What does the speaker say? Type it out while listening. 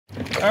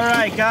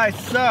Alright guys,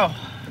 so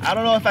I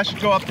don't know if I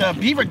should go up to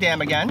Beaver Dam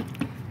again,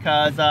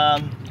 because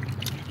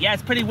yeah,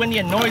 it's pretty windy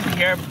and noisy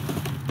here,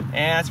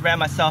 and I just ran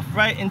myself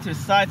right into the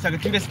side, so I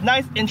could do this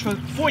nice intro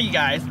for you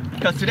guys,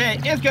 because today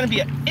is going to be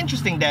an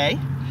interesting day,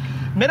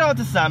 middle of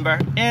December,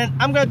 and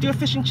I'm going to do a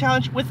fishing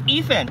challenge with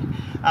Ethan.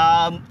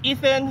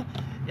 Ethan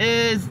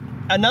is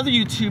another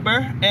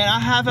YouTuber, and I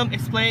have him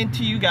explain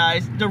to you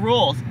guys the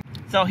rules.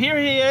 So here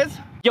he is.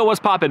 Yo,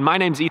 what's poppin'? My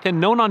name's Ethan,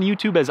 known on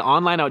YouTube as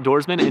Online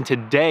Outdoorsman, and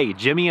today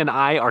Jimmy and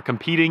I are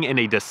competing in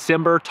a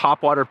December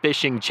topwater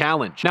fishing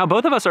challenge. Now,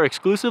 both of us are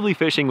exclusively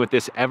fishing with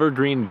this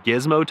Evergreen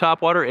Gizmo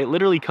topwater. It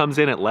literally comes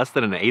in at less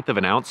than 1/8 of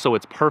an ounce, so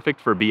it's perfect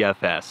for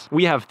BFS.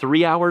 We have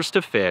 3 hours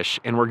to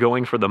fish, and we're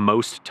going for the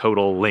most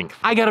total length.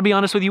 I gotta be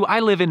honest with you, I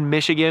live in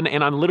Michigan,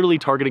 and I'm literally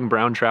targeting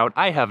brown trout.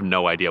 I have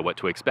no idea what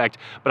to expect,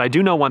 but I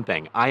do know one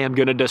thing. I am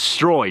gonna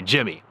destroy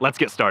Jimmy. Let's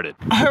get started.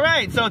 All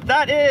right, so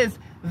that is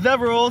the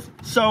rules.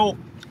 So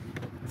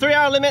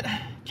 3-hour limit,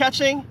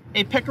 catching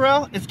a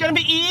pickerel. It's gonna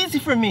be easy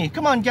for me.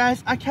 Come on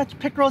guys, I catch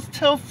pickerels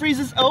till it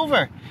freezes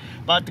over.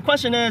 But the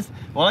question is,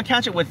 will I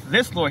catch it with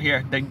this lure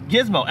here, the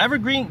Gizmo,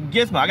 Evergreen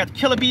Gizmo. I got the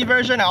Killer Bee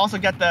version. I also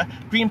got the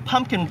green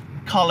pumpkin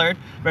colored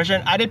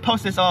version. I did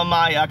post this on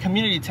my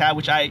community tab,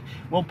 which I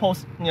will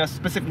post, you know,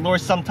 specific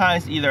lures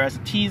sometimes, either as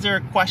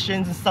teaser,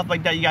 questions, and stuff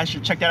like that. You guys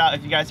should check that out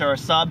if you guys are a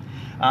sub.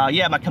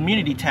 Yeah, my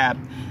community tab.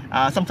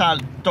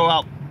 Sometimes I throw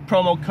out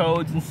promo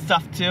codes and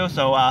stuff too,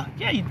 so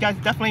yeah, you guys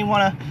definitely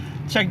want to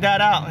check that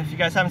out. If you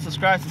guys haven't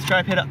subscribed,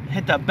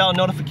 hit the bell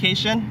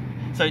notification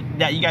so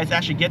that you guys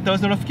actually get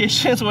those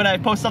notifications when I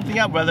post something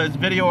up, whether it's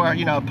video or,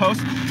 you know, a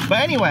post.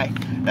 But anyway,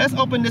 let's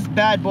open this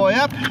bad boy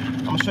up.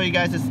 I'm gonna show you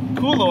guys this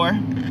cool lure.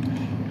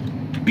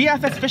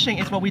 BFS fishing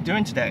is what we're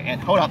doing today.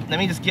 And hold up, let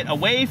me just get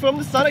away from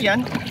the sun again.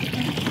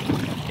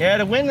 Yeah,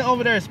 the wind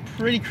over there is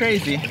pretty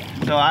crazy,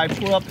 so I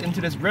pull up into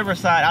this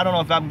riverside. I don't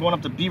know if I'm going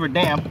up to Beaver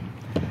Dam,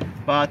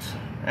 but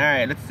all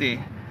right, let's see.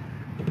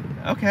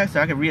 Okay,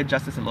 so I can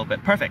readjust this a little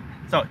bit. Perfect.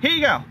 So here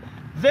you go.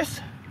 This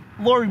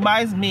lure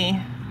reminds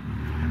me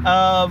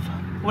of,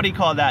 what do you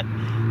call that?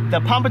 The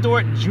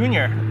Pompadour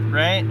Junior,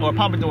 right? Or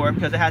Pompadour,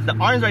 because it has the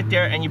arms right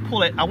there and you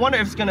pull it. I wonder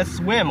if it's gonna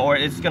swim or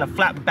it's gonna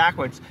flap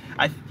backwards.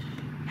 I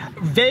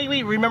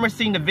vaguely remember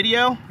seeing the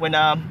video when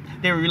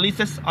they released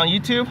this on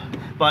YouTube,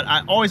 but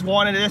I always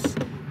wanted this.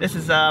 This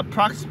is I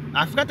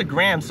forgot the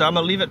grams, so I'm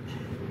gonna leave it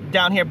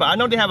down here, but I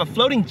know they have a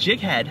floating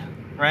jig head,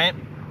 right?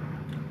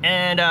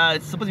 And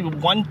it's supposed to be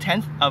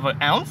 1/10 of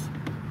an ounce.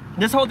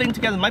 This whole thing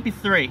together might be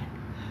 3,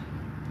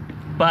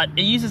 but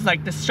it uses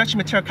like this stretchy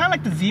material, kind of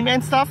like the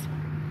Z-Man stuff,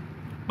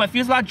 but it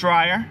feels a lot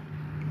drier.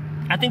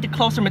 I think the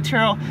closer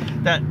material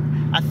that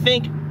I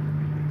think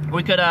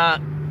we could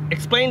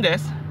explain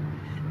this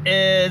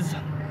is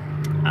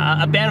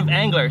a band of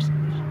anglers.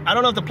 I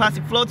don't know if the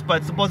plastic floats, but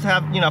it's supposed to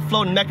have, you know, a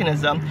floating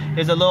mechanism.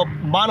 There's a little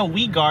mono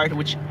weed guard,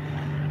 which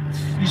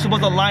you're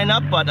supposed to line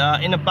up, but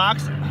in the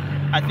box,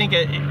 I think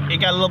it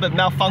got a little bit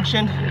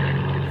malfunctioned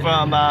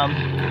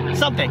from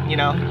something, you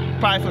know,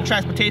 probably from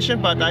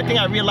transportation, but I think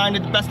I realigned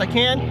it the best I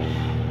can.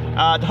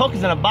 The hook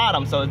is in the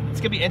bottom, so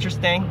it's gonna be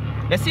interesting.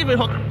 Let's see if we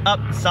hook up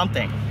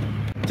something.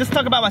 Just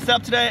talk about my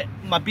setup today,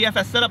 my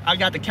BFS setup. I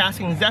got the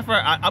KastKing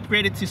Zephyr. I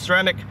upgraded to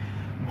ceramic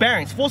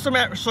bearings, full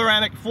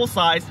ceramic, full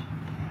size.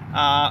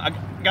 I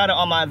got it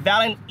on my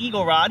Valiant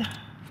Eagle rod,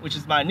 which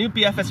is my new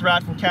BFS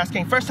rod from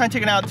KastKing. First time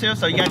taking it out too,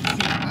 so you guys can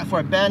see for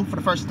a bend for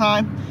the first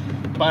time.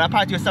 But I'll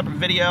probably do a separate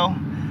video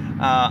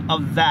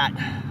of that.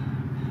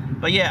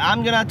 But yeah,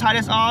 I'm gonna tie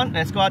this on.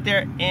 Let's go out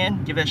there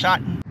and give it a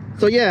shot.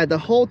 So yeah, the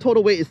whole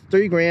total weight is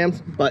 3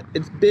 grams, but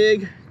it's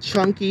big,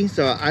 chunky,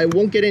 so I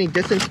won't get any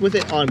distance with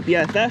it on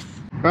BFS.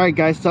 All right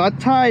guys, so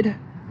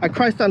I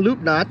priced on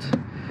loop knot,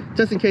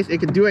 just in case it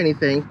could do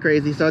anything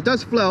crazy. So it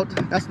does float,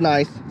 that's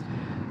nice.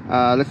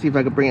 Let's see if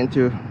I can bring it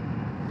into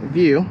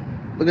view.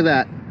 Look at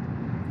that.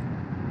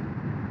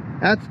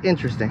 That's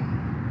interesting.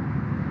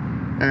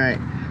 All right.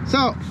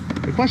 So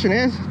the question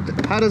is,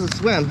 how does it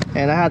swim?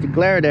 And I have the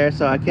glare there,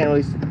 so I can't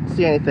really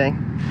see anything.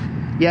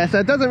 Yeah, so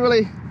it doesn't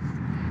really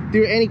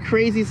do any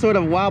crazy sort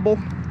of wobble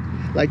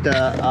like the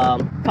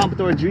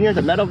Pompadour Junior,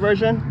 the metal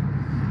version.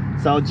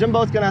 So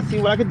Jimbo's gonna see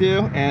what I could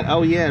do, and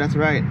oh yeah, that's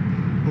right,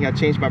 I gotta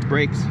change my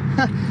brakes.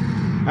 All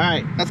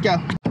right, let's go.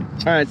 All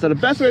right, so the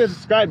best way to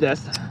describe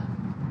this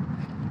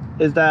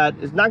is that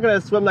it's not gonna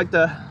swim like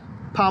the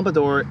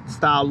Pompadour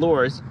style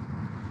lures.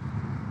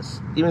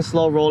 Even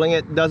slow rolling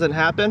it doesn't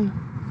happen.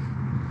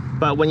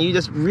 But when you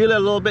just reel it a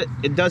little bit,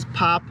 it does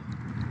pop.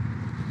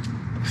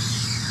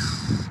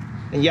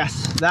 And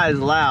yes, that is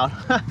loud.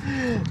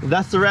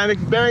 That's ceramic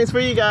bearings for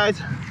you guys.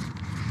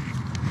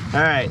 All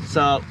right,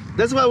 so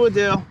this is what we'll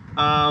do.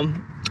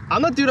 I'm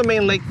gonna do the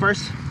main lake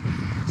first.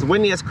 It's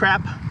windy as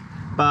crap,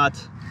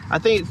 but I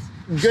think it's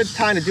a good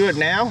time to do it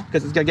now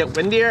because it's gonna get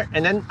windier,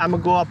 and then I'm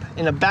gonna go up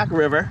in the back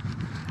river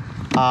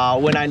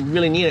when I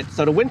really need it.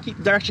 So the wind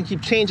direction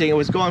keeps changing. It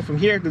was going from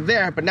here to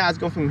there, but now it's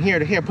going from here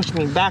to here, pushing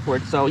me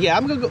backwards. So yeah,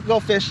 I'm gonna go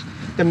fish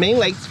the main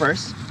lakes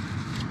first,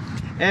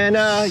 and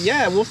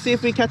yeah, we'll see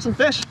if we catch some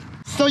fish.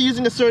 Still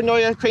using the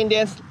Surinoya Crane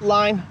Dance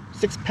line,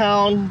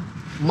 6-pound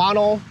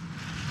mono,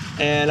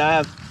 and I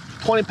have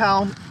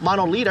 20-pound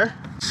mono leader,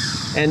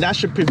 and that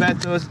should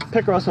prevent those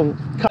pickerels from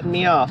cutting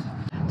me off.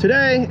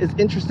 Today is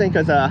interesting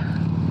because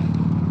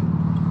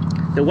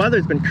the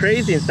weather's been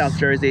crazy in South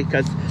Jersey,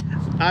 because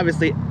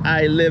obviously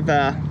I live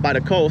by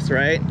the coast,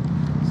 right?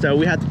 So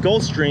we had the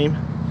Gulf Stream,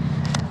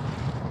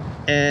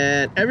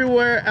 and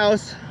everywhere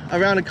else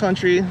around the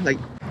country, like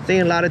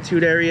same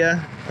latitude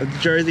area of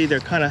Jersey,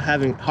 they're kind of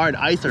having hard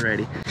ice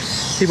already.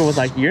 People was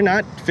like, you're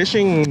not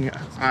fishing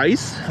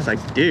ice? I was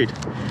like, dude,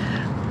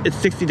 it's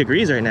 60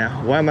 degrees right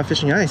now. Why am I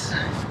fishing ice?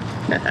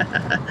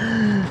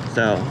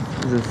 So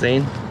it's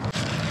insane.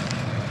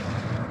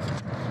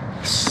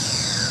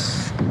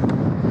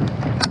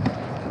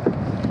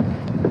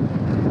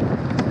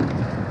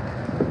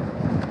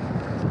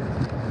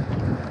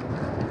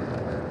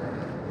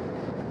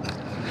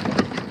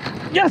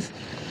 Yes!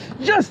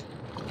 Yes!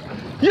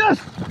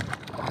 Yes!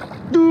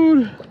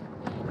 Dude!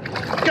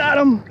 Got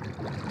him!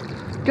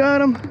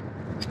 Got him!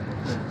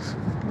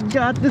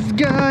 Got this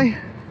guy!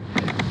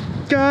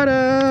 Got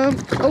him!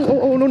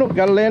 Oh, no.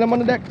 Gotta land him on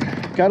the deck.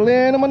 Gotta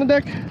land him on the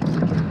deck.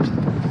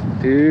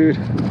 Dude.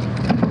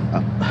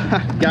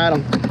 Got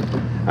him.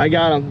 I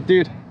got him.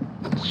 Dude.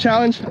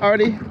 Challenge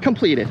already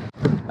completed.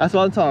 That's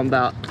what I'm talking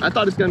about. I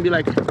thought it's gonna be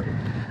like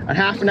a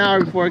half an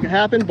hour before it could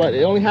happen, but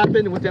it only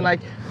happened within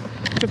like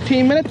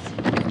 15 minutes.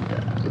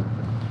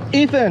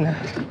 Ethan.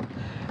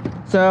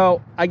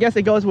 So I guess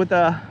it goes with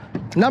the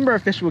number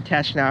of fish we'll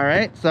catch now,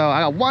 right? So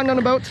I got one on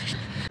the boat.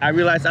 I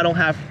realized I don't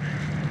have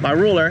my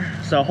ruler,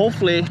 so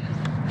hopefully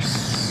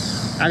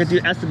I could do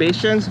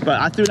estimations, but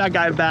I threw that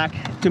guy back.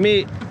 To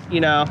me, you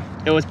know,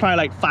 it was probably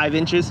like 5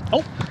 inches.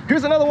 Oh,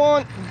 here's another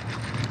one.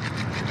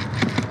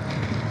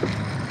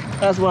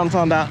 That's what I'm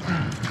talking about.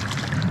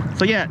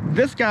 So yeah,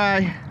 this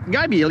guy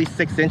gotta be at least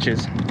 6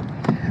 inches.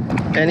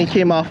 And he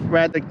came off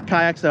right at the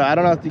kayak, so I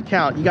don't know if you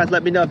count. You guys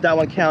let me know if that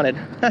one counted.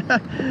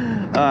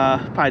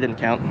 Probably didn't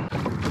count.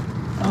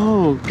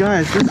 Oh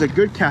guys, this is a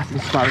good casting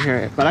spot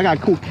here, but I got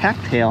a cool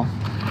cattail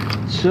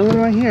chilling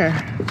right here.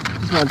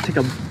 Just want to take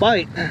a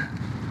bite.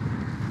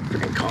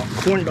 Freaking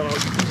corn dog.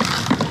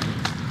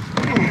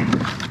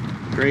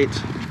 Great.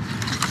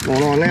 What's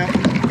going on now?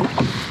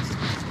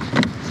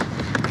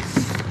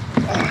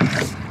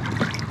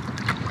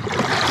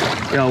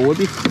 Yo, would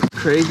be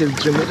crazy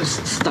if Jim was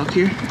just stuck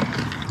here.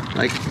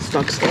 Like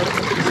stuck. It's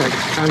like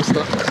I'm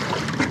stuck.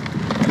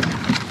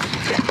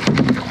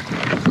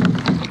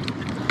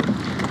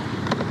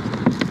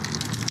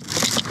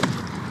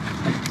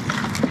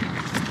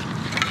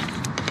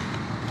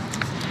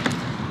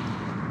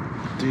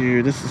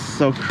 Dude, this is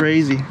so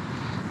crazy.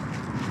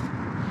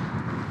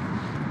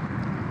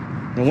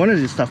 No wonder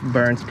this stuff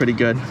burns pretty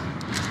good.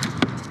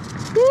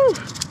 Woo!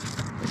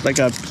 It's like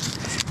a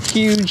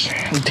huge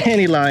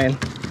dandelion.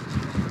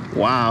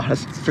 Wow,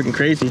 that's freaking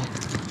crazy.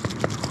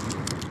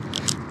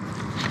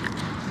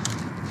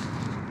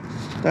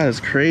 That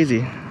is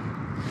crazy.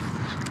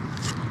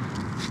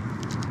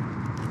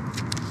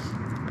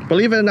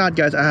 Believe it or not,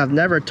 guys, I have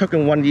never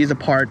taken one of these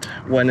apart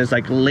when it's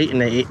like late in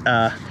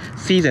the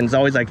season. It's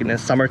always like in the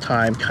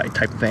summertime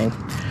type thing.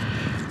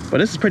 But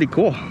this is pretty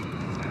cool.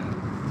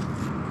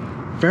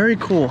 Very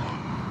cool.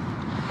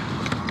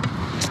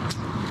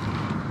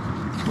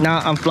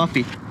 Now I'm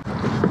fluffy.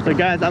 So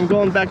guys, I'm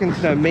going back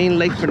into the main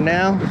lake for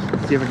now.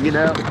 Let's see if I can get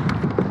out.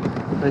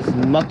 Nice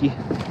and mucky.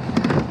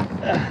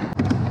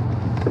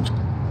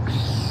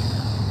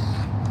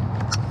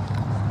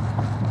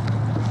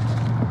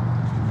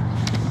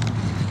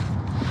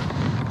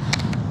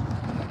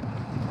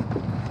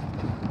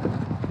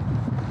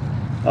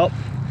 Oh,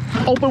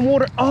 open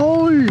water.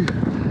 Oh,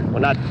 well,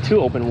 not too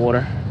open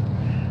water.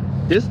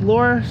 This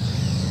lure,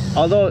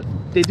 although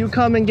they do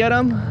come and get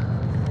them,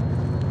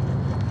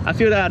 I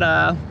feel that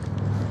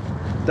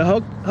the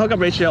hookup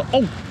ratio.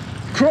 Oh,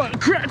 crap.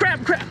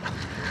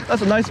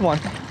 That's a nice one.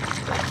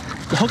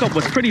 The hookup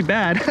was pretty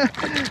bad.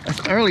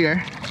 That's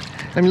earlier.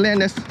 Let me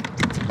land this.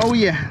 Oh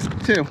yeah,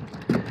 two.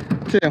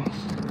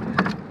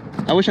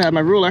 I wish I had my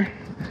ruler,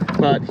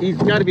 but he's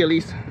got to be at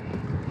least.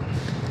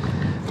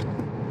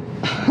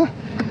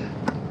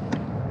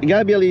 You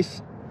gotta be at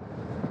least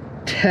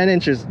 10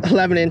 inches,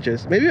 11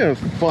 inches, maybe even a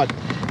foot.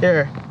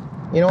 Here,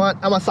 you know what?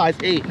 I'm a size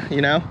 8,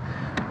 you know?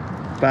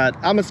 But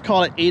I'm gonna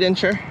call it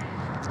 8-incher.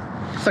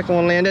 Second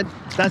one landed.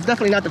 That's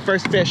definitely not the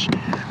first fish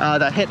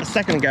that hit a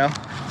second ago.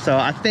 So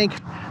I think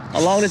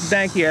along this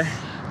bank here,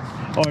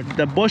 or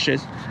the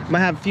bushes, might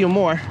have a few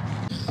more.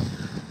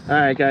 All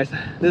right, guys,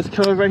 this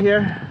cove right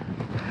here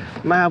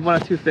might have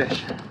 1 or 2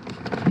 fish.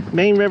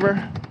 Main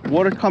river,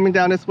 water coming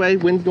down this way,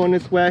 wind's going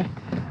this way.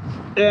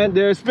 And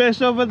there's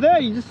fish over there.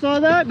 You just saw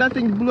that? That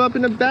thing blew up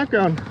in the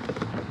background.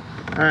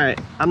 All right,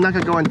 I'm not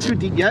gonna go in too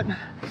deep yet.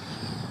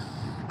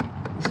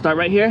 Start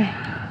right here.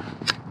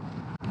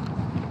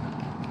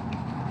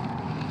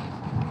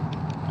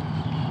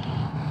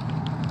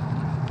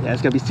 Yeah,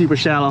 it's gonna be super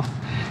shallow.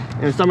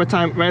 In the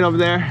summertime, right over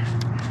there,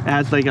 it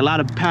has like a lot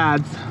of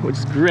pads, which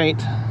is great.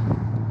 So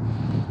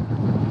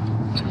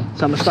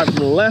I'm gonna start from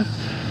the left.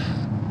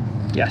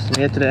 Yes,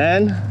 made it to the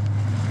end.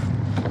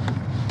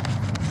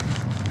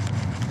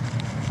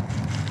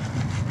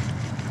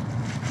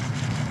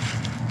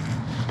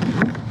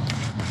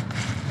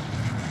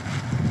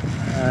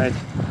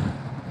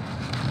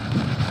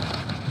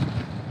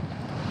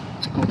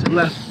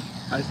 left.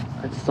 I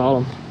saw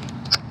him.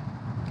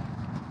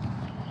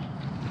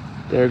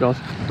 There it goes.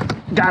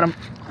 Got him.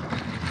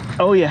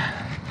 Oh yeah.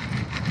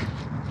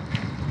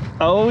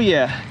 Oh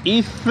yeah.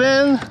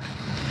 Ethan.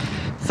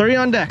 3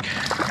 on deck,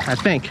 I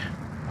think.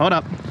 Hold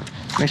up.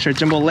 Make sure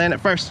Jimbo will land it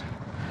first.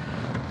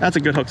 That's a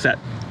good hook set.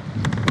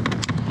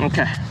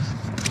 Okay.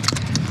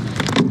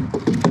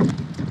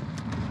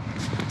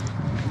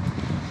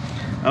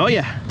 Oh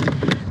yeah.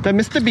 The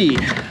Mr. B.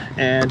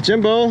 And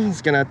Jimbo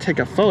is gonna take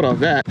a photo of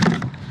that.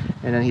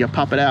 And then he'll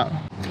pop it out.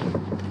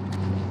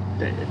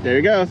 There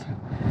he goes.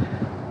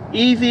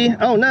 Easy.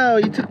 Oh no,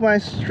 you took my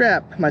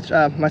strap, my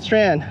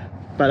strand.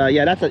 But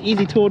yeah, that's an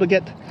easy tool to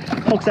get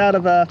hooks out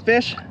of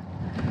fish.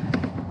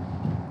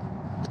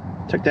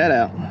 Check that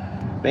out.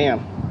 Bam.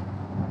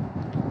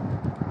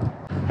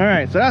 All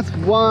right, so that's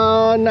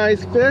one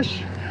nice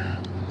fish.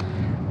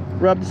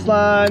 Rub the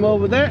slime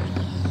over there.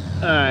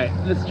 All right,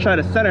 let's try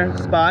the center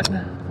spot.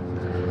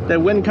 The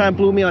wind kind of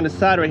blew me on the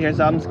side right here,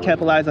 so I'm just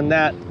capitalize on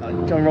that.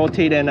 I'm gonna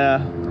rotate and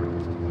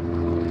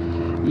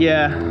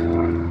yeah,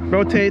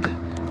 rotate,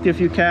 do a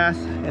few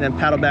casts, and then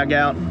paddle back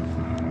out.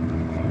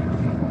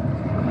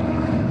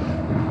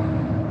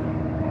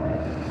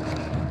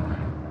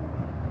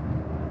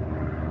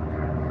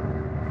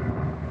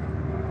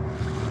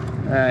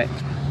 All right,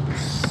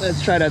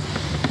 let's try that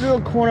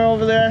little corner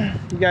over there.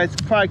 You guys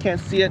probably can't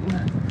see it.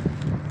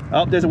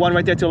 Oh, there's one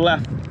right there to the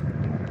left.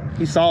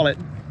 He saw it.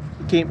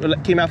 He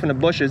came out from the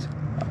bushes.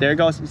 There it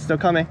goes. He's still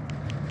coming.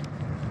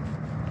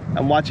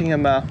 I'm watching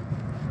him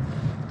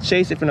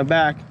chase it from the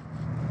back.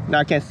 Now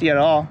I can't see it at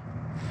all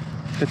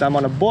because I'm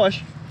on a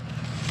bush.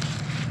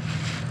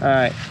 All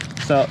right,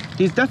 so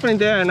he's definitely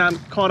there, and I'm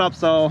caught up.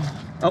 So,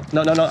 oh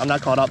no, I'm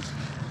not caught up.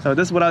 So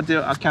this is what I'll do.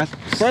 I'll cast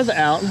further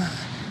out.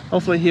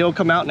 Hopefully he'll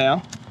come out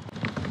now.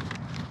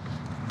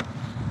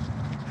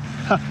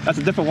 Huh, that's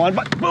a different one,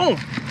 but boom!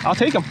 I'll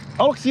take him.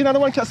 Oh, see another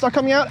one start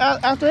coming out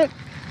after it?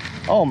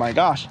 Oh my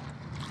gosh.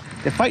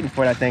 They're fighting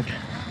for it, I think.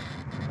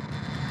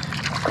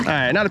 All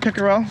right, another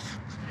pickerel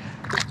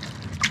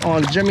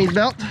on Jimmy's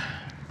belt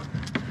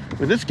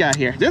with this guy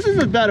here. This is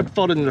a better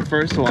photo than the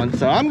first one,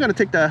 so I'm gonna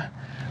take a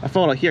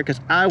photo here because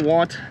I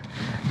want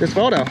this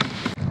photo.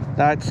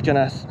 That's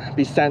gonna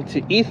be sent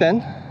to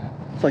Ethan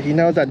so he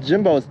knows that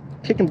Jimbo is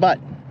kicking butt.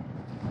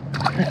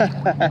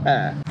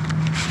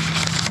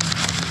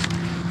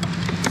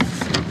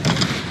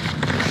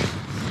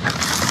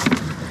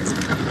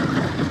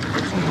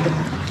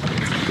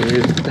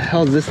 Dude, what the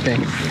hell is this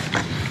thing?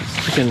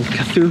 Freaking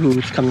Cthulhu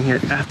is coming here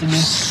after me.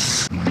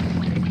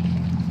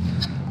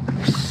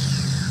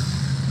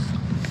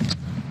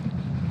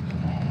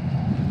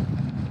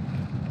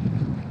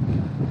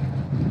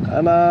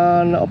 Come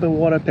on, open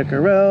water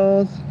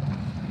pickerels.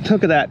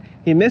 Look at that,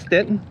 he missed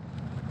it.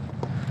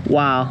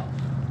 Wow,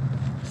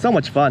 so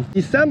much fun.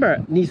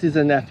 December, nieces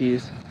and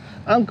nephews.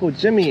 Uncle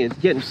Jimmy is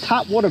getting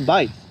top water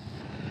bites.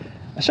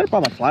 I should have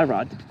brought my fly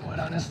rod, to be quite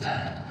honest.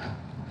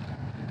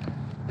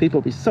 People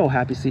will be so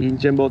happy seeing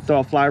Jimbo throw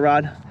a fly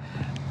rod.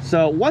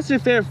 So what's your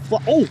favorite fly?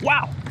 Oh,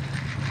 wow.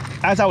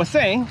 As I was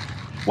saying,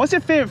 what's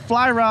your favorite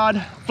fly rod,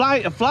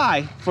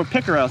 fly for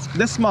pickerels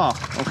this small,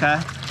 okay?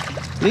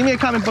 Leave me a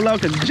comment below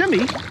because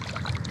Jimmy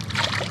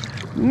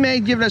may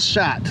give it a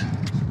shot.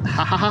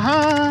 Ha ha ha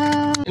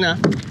ha. Enough.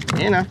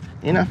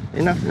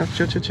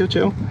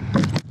 Chill.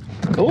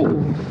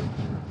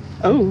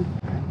 Oh.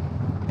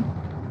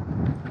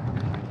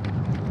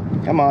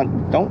 Come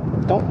on, don't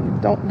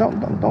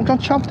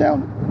chomp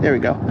down. There we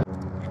go.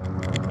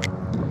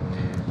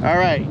 All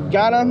right,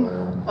 got him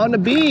on the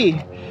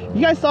B.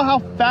 You guys saw how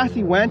fast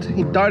he went?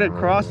 He darted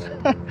across.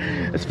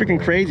 It's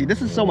freaking crazy.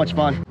 This is so much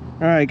fun.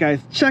 All right,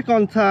 guys, check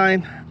on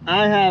time.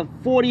 I have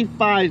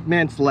 45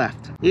 minutes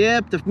left.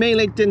 Yep, the main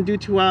lake didn't do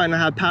too well, and I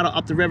had to paddle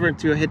up the river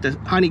to hit the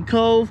Honey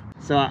Cove.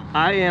 So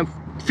I am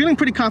feeling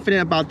pretty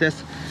confident about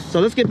this. So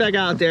let's get back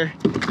out there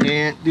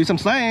and do some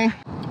slaying.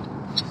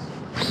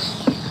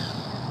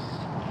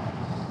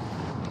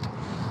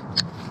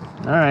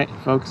 All right,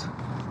 folks.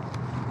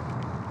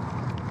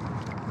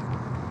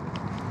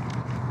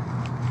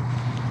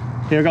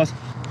 Here it goes.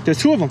 There's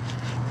 2 of them.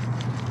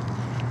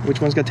 Which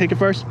one's gonna take it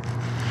first?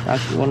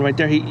 That's the one right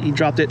there. He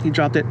dropped it. He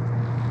dropped it.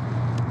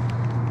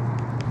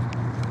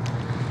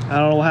 I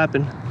don't know what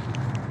happened.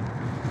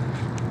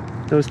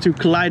 Those 2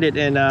 collided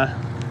and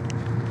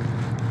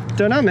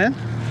don't know, man.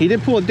 He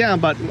did pull it down,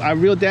 but I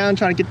reeled down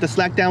trying to get the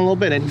slack down a little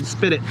bit and he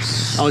spit it.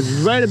 I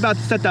was right about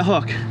to set that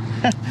hook.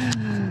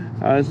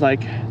 I was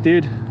like,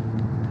 dude.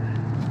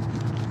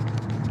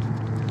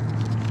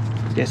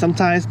 Yeah,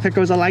 sometimes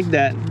pickerels are like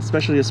that,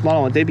 especially the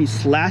smaller ones. They be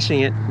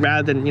slashing it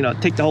rather than, you know,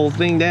 take the whole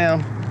thing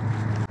down.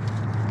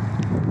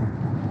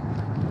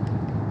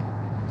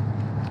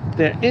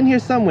 They're in here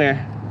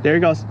somewhere. There he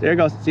goes. There he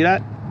goes. See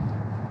that?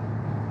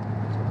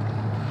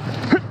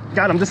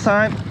 Got him this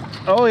time.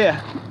 Oh yeah.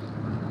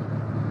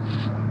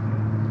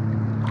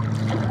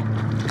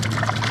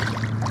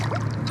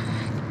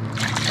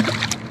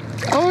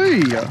 Oh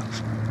yeah.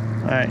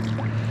 All right.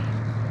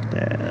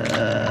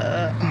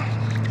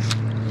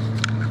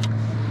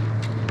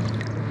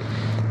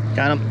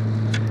 Got him.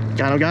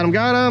 Got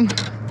him.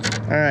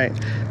 All right.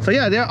 So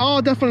yeah, they're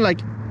all definitely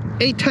like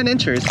 8-10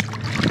 inches.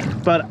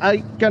 But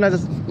I'm gonna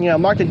just, you know,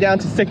 mark it down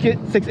to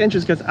 6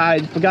 inches because I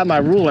forgot my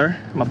ruler,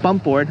 my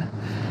bump board.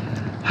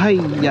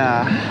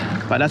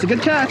 Hiya. But that's a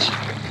good catch.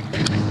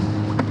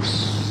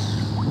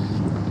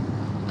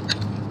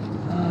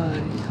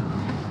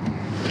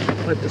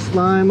 Put the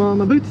slime on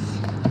my boots.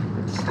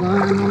 Put the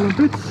slime on my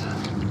boots.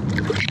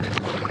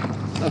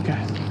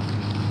 Okay.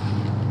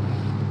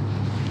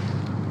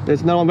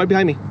 There's another one right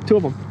behind me. 2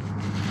 of them.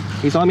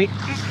 He's on me.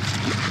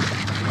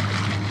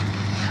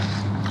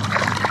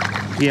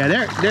 Yeah,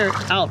 they're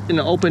out in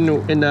the open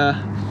in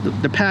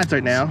the pads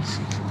right now.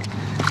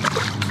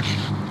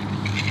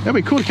 That'd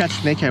be cool to catch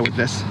snakehead with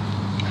this.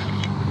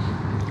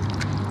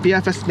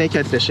 BFS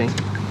snakehead fishing.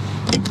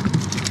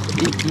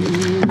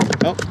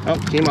 Oh,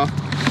 came off.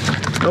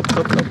 Oh.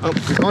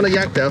 He's on the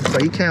yak though, so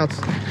he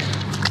counts.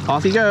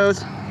 Off he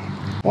goes.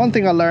 One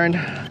thing I learned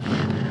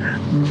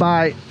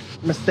by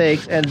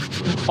mistakes and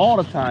all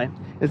the time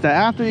is that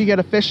after you get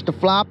a fish to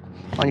flop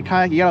on your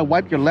kayak, you gotta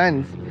wipe your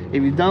lens.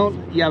 If you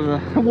don't, you have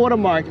a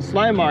watermark, a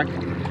slime mark,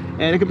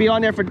 and it could be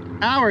on there for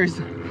hours.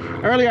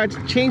 Earlier I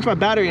changed my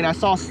battery and I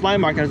saw a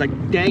slime mark and I was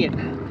like, dang it.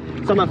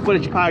 Some of my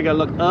footage probably gonna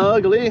look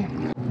ugly.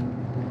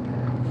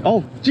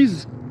 Oh,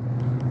 Jesus.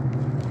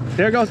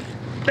 There it goes.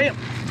 Bam,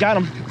 got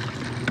him.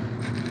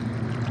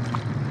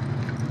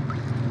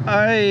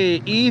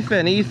 Hey,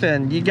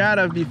 Ethan, you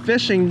gotta be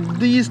fishing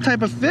these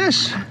type of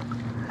fish.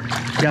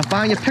 You gotta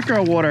find your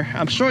pickerel water.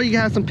 I'm sure you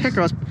have some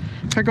pickerels.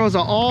 Pickerels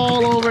are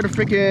all over the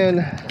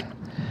freaking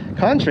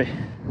country,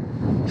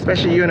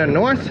 especially you in the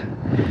north.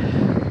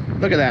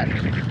 Look at that.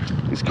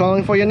 He's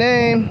calling for your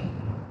name.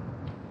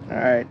 All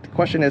right, the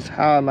question is,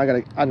 how am I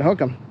gonna unhook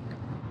him?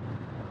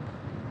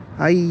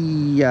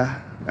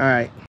 Hiya. All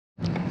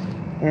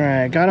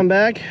right, got him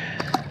back.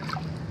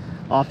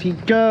 Off he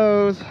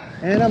goes.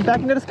 And I'm back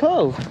into this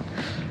cove.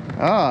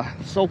 Ah,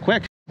 so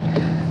quick.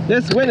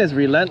 This wind is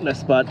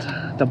relentless, but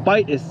the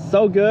bite is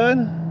so good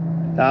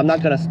that I'm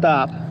not gonna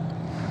stop.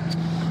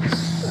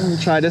 Let me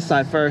try this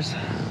side first.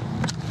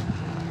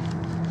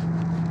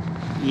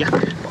 Yeah,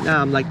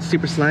 now I'm like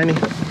super slimy.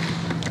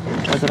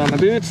 Press it on my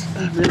boots,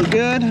 really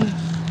good.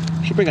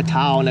 Should bring a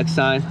towel next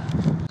time.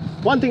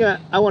 One thing I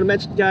want to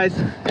mention, guys,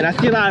 and I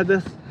see a lot of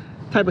this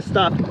type of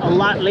stuff a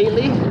lot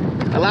lately.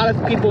 A lot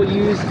of people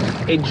use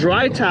a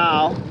dry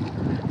towel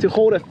to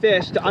hold a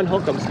fish to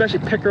unhook them, especially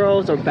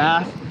pickerels or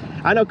bass.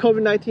 I know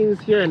COVID-19 is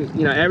here, and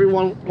you know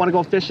everyone want to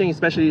go fishing,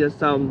 especially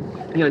some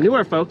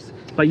newer folks.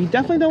 But you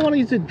definitely don't want to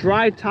use a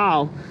dry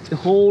towel to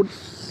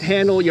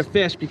handle your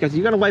fish, because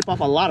you're gonna wipe off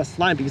a lot of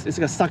slime because it's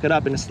gonna suck it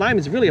up, and the slime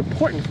is really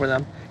important for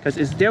them because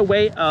it's their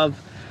way of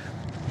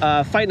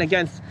fighting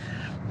against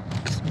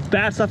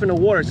bad stuff in the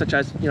water, such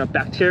as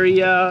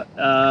bacteria,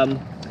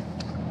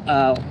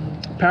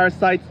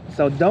 parasites.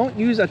 So don't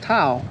use a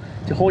towel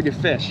to hold your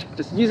fish.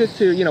 Just use it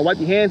to wipe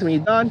your hands when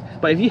you're done.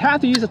 But if you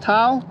have to use a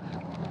towel,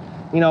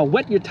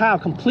 wet your towel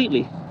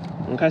completely.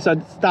 Okay,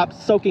 so stop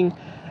soaking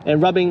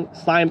and rubbing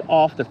slime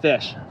off the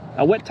fish.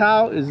 A wet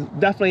towel is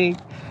definitely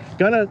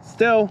gonna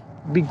still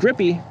be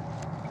grippy.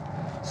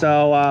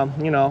 So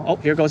oh,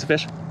 here goes the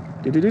fish.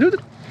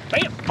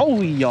 Bam!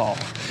 Oh, y'all.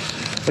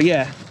 But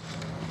yeah,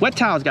 wet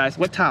towels, guys,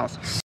 wet towels.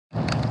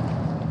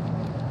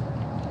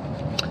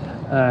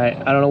 All right,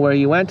 I don't know where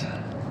he went,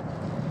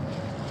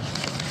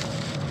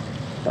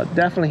 but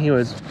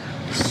definitely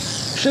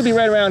should be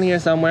right around here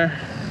somewhere.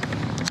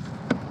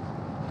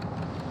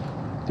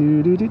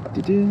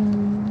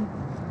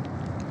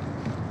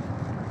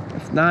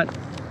 If not,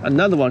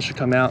 another one should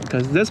come out,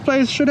 because this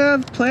place should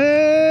have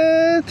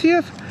plenty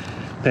of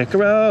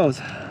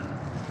pickerels.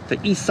 The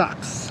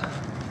e-socks.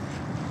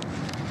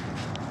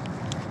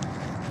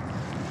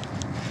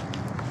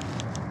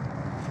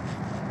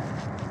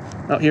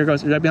 Oh, here it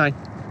goes, right behind.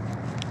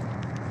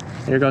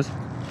 Here it goes.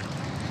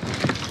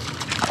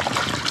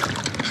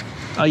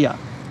 Oh yeah,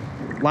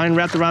 line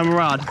wrapped around my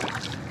rod.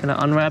 Gonna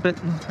unwrap it.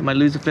 I might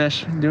lose a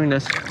fish doing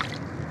this.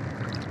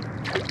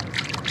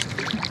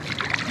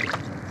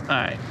 All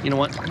right, you know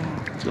what?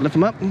 Let's go lift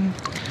him up.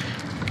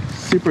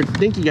 Super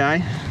dinky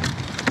guy.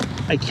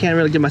 I can't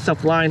really give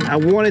myself line. I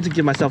wanted to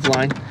give myself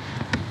line,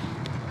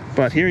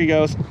 but here he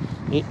goes.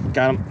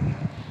 Got him.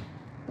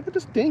 Look at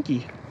this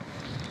dinky.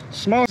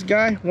 Smallest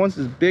guy wants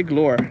this big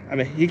lure. I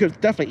mean, he could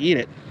definitely eat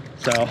it.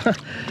 So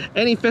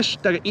any fish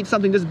that can eat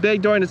something this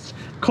big during this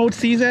cold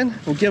season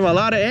will give a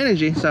lot of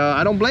energy. So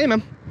I don't blame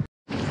him.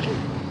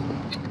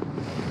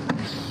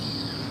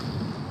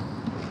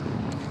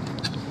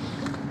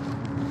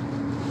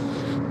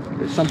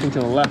 There's something to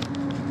the left.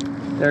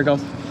 There it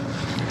goes.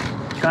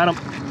 Got him.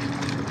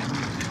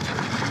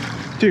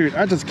 Dude,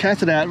 I just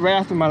casted that right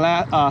after my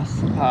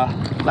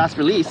last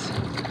release.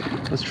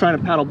 I was trying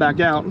to paddle back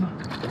out.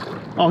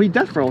 Oh, he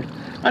death rolled.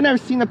 I never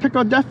seen a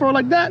pickerel death roll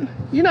like that.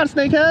 You're not a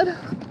snakehead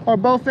or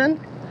bowfin.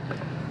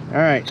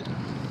 All right.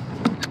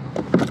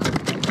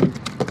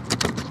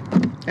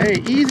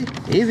 Hey, easy,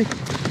 easy,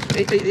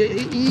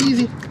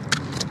 easy.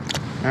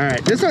 All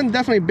right, this one's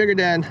definitely bigger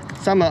than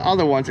some of the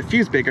other ones. It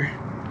feels bigger.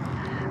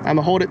 I'm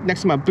gonna hold it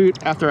next to my boot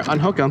after I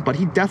unhook him, but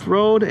he death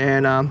rode,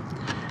 and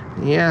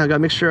yeah, I gotta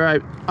make sure I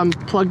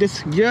unplug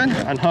this good.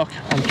 Unhook,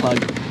 unplug.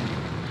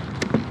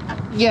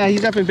 Yeah,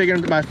 he's definitely bigger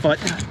than my foot.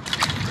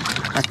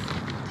 My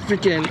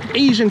freaking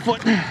Asian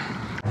foot.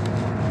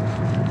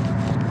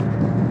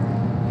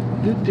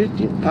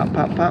 Pop,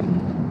 pop, pop.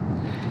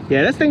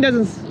 Yeah, this thing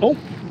doesn't, oh.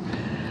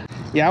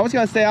 Yeah, I was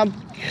gonna say I'm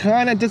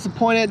kind of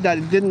disappointed that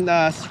it didn't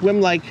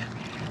swim like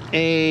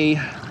a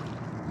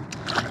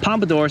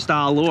pompadour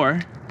style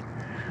lure.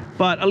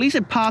 But at least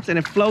it pops and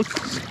it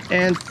floats,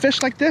 and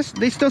fish like this,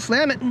 they still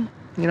slam it.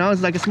 You know,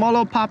 it's like a small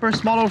little popper,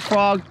 small little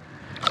frog,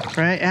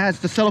 right? It has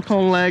the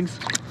silicone legs.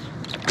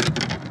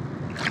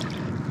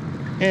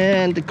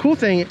 And the cool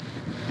thing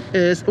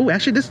is, oh,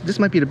 actually this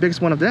might be the biggest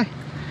one of the day.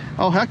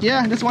 Oh, heck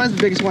yeah, this one is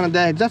the biggest one of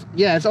the day.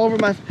 Yeah, it's over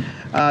my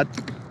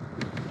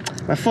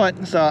my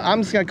foot, so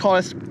I'm just gonna call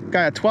this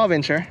guy a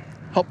 12-incher.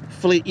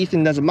 Hopefully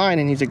Ethan doesn't mind,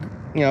 and he's, you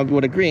know,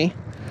 would agree.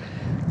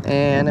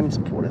 And let me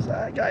just pull this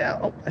guy out.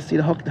 Oh, I see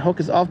the hook. The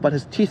hook is off, but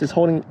his teeth is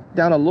holding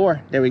down a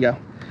lure. There we go.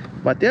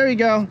 But there we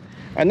go.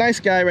 A nice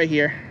guy right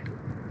here.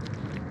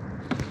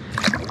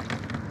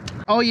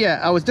 Oh yeah,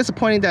 I was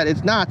disappointed that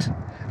it's not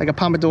like a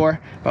pompadour.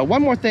 But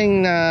one more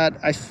thing that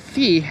I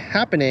see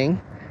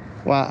happening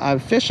while I'm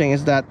fishing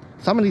is that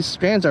some of these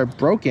strands are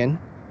broken.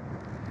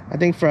 I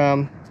think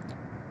from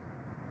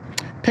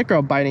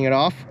pickerel biting it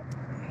off.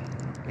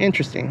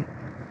 Interesting.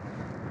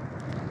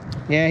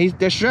 Yeah,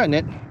 they're shredding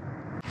it.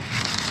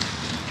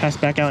 Cast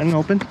back out in the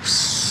open.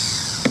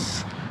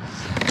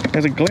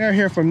 There's a glare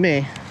here for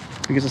me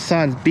because the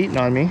sun's beating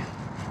on me.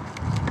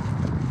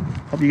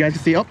 Hope you guys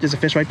can see. Oh, there's a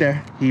fish right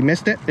there. He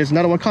missed it. There's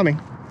another one coming.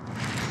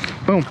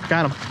 Boom,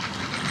 got him.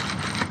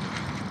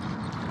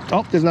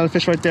 Oh, there's another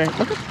fish right there.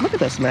 Look at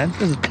this, man.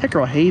 This is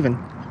pickerel haven.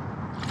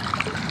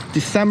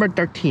 December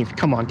 13th.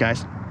 Come on,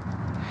 guys.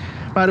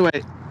 By the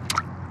way,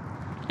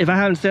 if I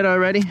haven't said it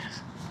already,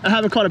 I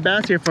haven't caught a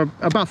bass here for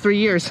about 3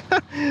 years.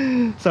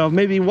 So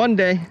maybe one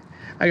day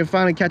I can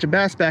finally catch a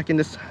bass back in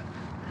this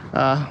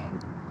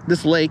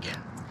this lake.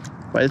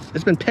 But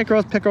it's been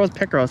pickerels,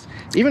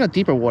 even at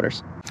deeper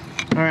waters.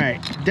 All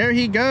right, there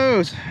he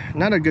goes.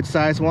 Not a good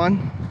size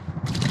one.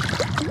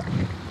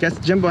 Guess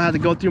Jimbo had to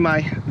go through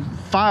my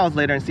files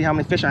later and see how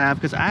many fish I have,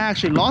 because I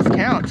actually lost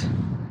count.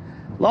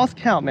 Lost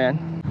count,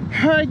 man.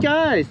 All right,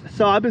 guys.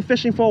 So I've been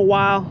fishing for a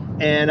while,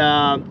 and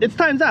it's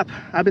time's up.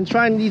 I've been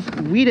trying these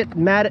weeded,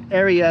 matted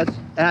areas.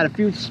 I had a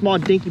few small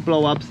dinky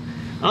blow-ups.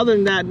 Other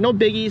than that, no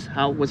biggies.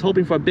 I was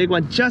hoping for a big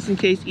one just in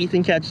case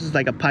Ethan catches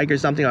like a pike or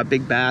something, or a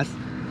big bass.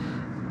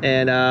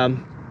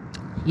 And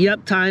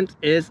yep, time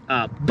is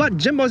up. But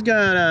Jimbo's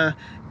gonna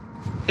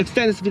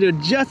extend this video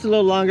just a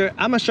little longer.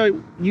 I'm gonna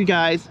show you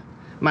guys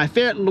my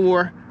favorite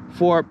lure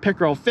for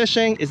pickerel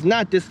fishing. Is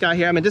not this guy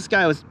here. I mean, this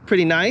guy was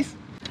pretty nice.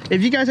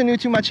 If you guys are new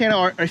to my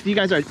channel, or if you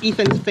guys are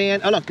Ethan's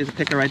fan, oh look, there's a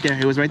pickerel right there.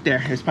 It was right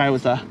there. It probably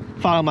was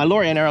following my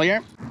lure in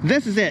earlier.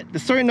 This is it, the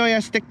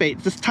Sorinoya stick bait.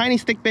 It's this tiny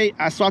stick bait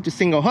I swapped to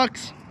single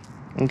hooks.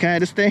 Okay,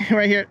 this thing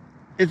right here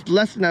is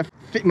less than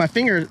my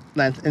finger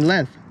length in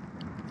length,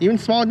 even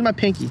smaller than my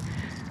pinky.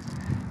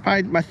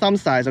 Probably my thumb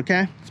size,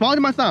 okay? Smaller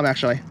than my thumb,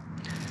 actually.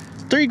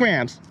 3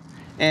 grams,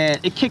 and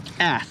it kicked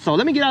ass. So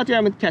let me get out there.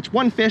 I'm gonna catch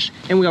one fish,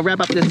 and we're gonna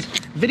wrap up this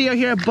video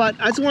here. But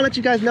I just want to let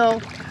you guys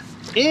know,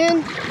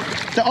 in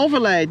the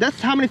overlay, that's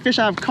how many fish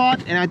I've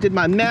caught, and I did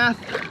my math.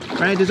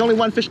 Right, there's only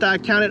one fish that I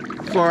counted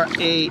for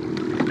a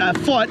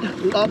foot,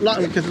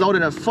 because it's older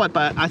than a foot,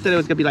 but I said it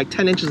was gonna be like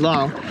 10 inches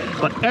long.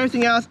 But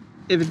everything else,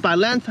 if it's by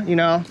length, you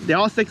know, they're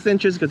all 6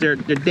 inches because they're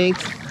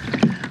dinks.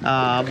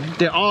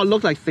 They all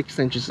look like 6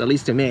 inches, at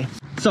least to me.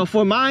 So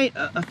for my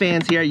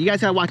fans here, you guys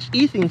gotta watch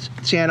Ethan's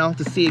channel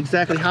to see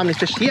exactly how many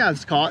fish he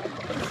has caught.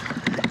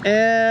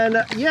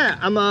 And yeah,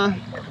 I'm gonna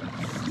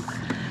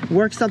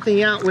work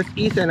something out with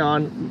Ethan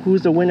on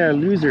who's the winner or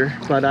loser.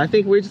 But I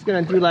think we're just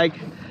gonna do, like,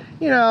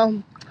 you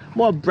know,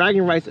 more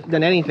bragging rights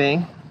than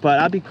anything. But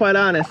I'll be quite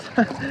honest,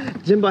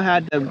 Jimbo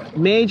had the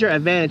major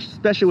advantage,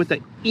 especially with the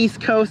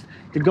East Coast,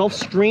 the Gulf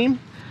Stream.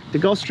 The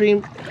Gulf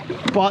Stream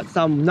brought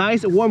some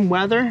nice warm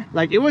weather.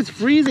 Like, it was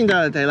freezing the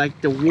other day.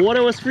 Like, the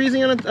water was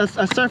freezing on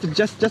a surface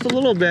just a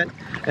little bit.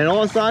 And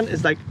all of a sudden,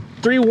 it's like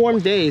 3 warm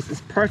days.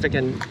 It's perfect,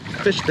 and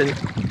fish been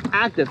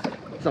active.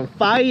 It's on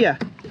fire.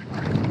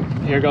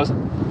 Here it goes.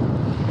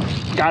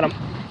 Got him.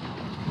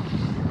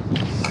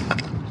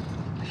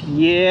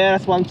 Yeah,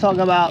 that's what I'm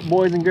talking about,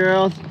 boys and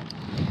girls.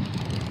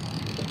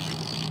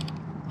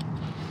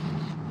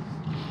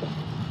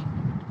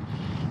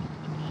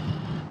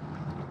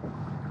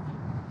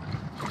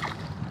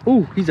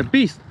 Ooh, he's a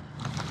beast.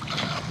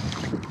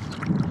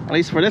 At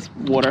least for this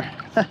water.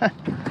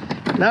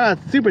 Not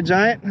a super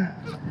giant,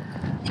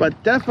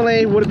 but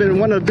definitely would have been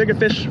one of the bigger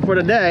fish for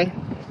the day.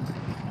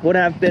 Would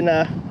have been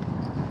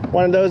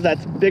one of those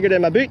that's bigger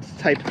than my boots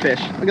type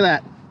fish. Look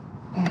at that.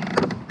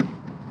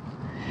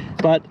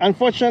 But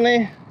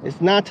unfortunately,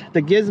 it's not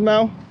the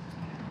Gizmo,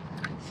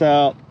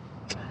 so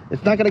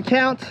it's not gonna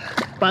count.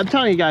 But I'm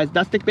telling you guys,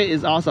 that stick bait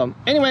is awesome.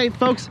 Anyway,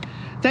 folks,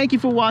 thank you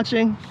for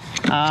watching.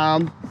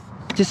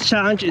 This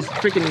challenge is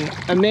freaking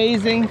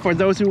amazing for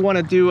those who want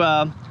to do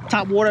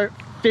topwater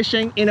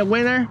fishing in the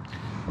winter,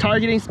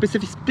 targeting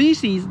specific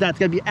species that's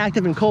going to be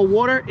active in cold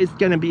water is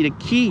going to be the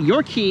key,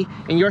 your key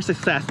in your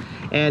success.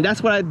 And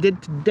that's what I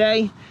did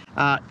today.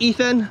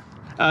 Ethan,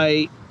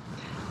 I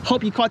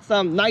hope you caught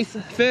some nice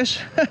fish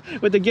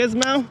with the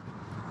Gizmo,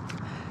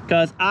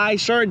 because I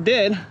sure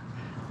did.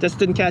 Just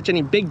didn't catch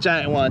any big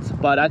giant ones,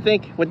 but I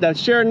think with the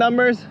sheer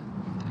numbers,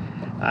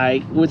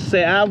 I would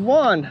say I have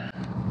won,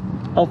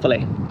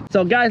 hopefully.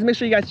 So guys, make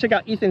sure you guys check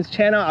out Ethan's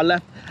channel. I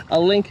left a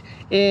link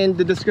in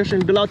the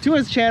description below to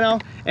his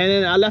channel, and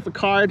then I left a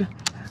card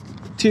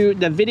to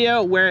the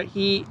video where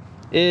he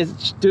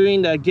is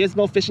doing the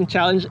Gizmo fishing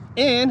challenge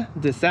in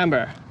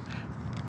December.